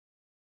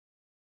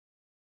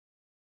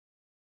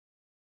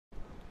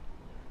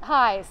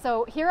Hi,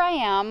 so here I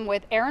am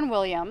with Aaron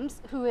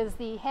Williams, who is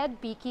the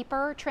head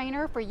beekeeper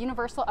trainer for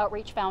Universal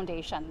Outreach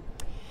Foundation.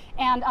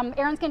 And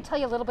Aaron's going to tell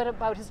you a little bit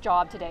about his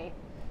job today.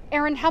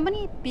 Aaron, how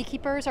many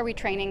beekeepers are we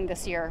training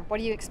this year? What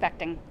are you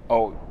expecting?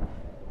 Oh,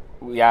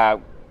 we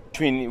are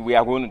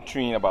going to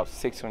train about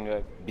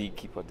 600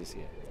 beekeepers this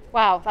year.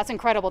 Wow, that's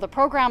incredible. The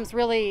program's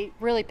really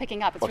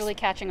picking up. It's really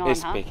catching on,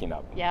 It's huh? picking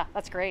up. Yeah,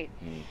 that's great.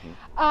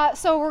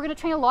 So we're going to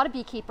train a lot of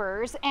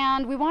beekeepers,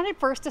 and we wanted to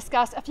first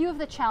discuss a few of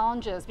the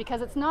challenges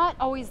because it's not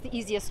always the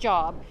easiest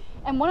job.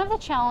 And one of the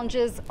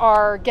challenges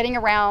are getting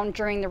around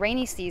during the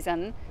rainy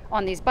season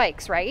on these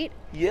bikes, right?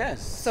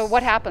 Yes. So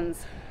what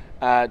happens?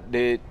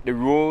 The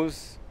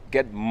roads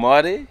get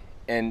muddy,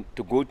 and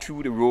to go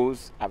through the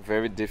roads are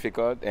very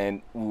difficult,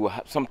 and we will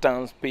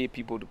sometimes pay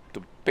people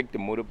to pick the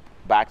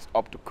motorbikes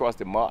up to cross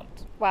the mud.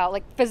 Wow,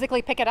 like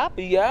physically pick it up?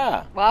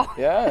 Yeah. Wow.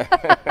 Yeah.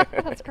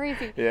 That's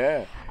crazy.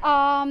 Yeah.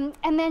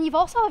 And then you've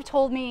also have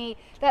told me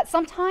that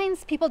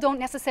sometimes people don't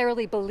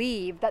necessarily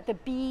believe that the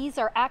bees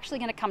are actually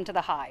going to come to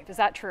the hive. Is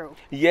that true?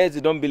 Yes, they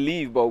don't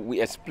believe, but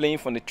we explain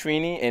from the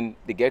training and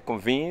they get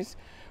convinced.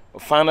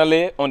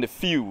 Finally, on the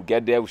field, we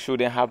get there, we show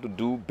them how to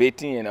do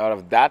baiting and all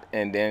of that,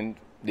 and then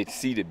they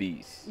see the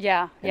bees.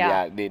 Yeah,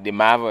 And yeah. they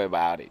marvel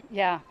about it.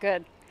 Yeah,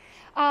 good.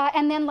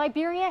 And then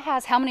Liberia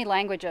has how many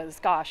languages?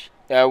 Gosh,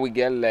 We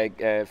get like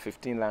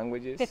 15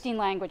 languages. 15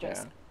 languages.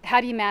 Yeah.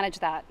 How do you manage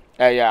that?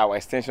 Yeah, our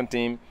extension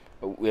team,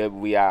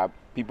 we are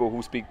people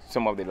who speak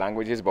some of the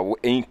languages, but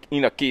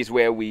in a case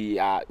where we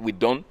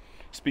don't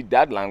speak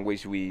that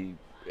language, we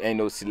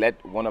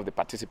select one of the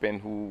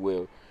participants who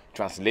will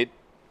translate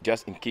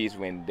just in case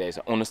when there's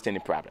an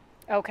understanding problem.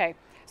 Okay,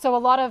 so a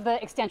lot of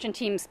the extension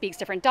team speaks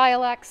different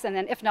dialects, and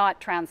then if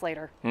not,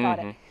 translator. Got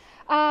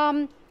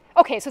it.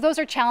 Okay, so those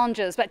are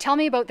challenges, but tell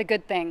me about the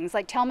good things.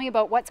 Like, tell me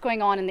about what's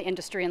going on in the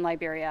industry in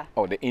Liberia.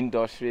 Oh, the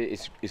industry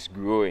is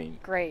growing.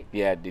 Great.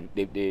 Yeah,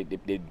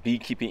 the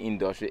beekeeping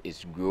industry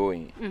is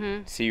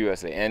growing,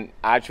 seriously. And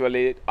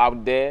actually,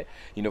 out there,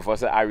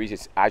 Universal Outreach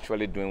is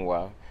actually doing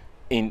well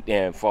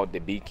for the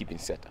beekeeping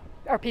sector.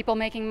 Are people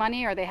making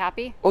money? Are they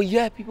happy? Oh,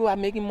 yeah, people are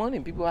making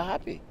money. People are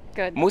happy.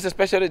 Good. Most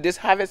especially this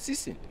harvest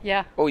season.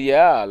 Yeah. Oh,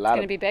 yeah, a It's lot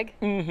going to be big?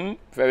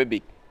 Very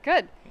big.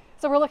 Good.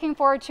 So we're looking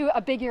forward to a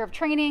big year of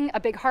training, a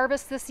big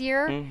harvest this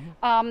year,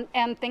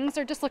 and things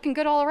are just looking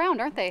good all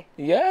around, aren't they?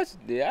 Yes,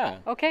 they are.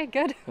 Okay,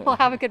 good. Well,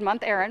 have a good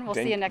month, Aaron. We'll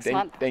see you next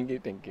month. Thank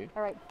you.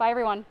 All right, bye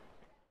everyone.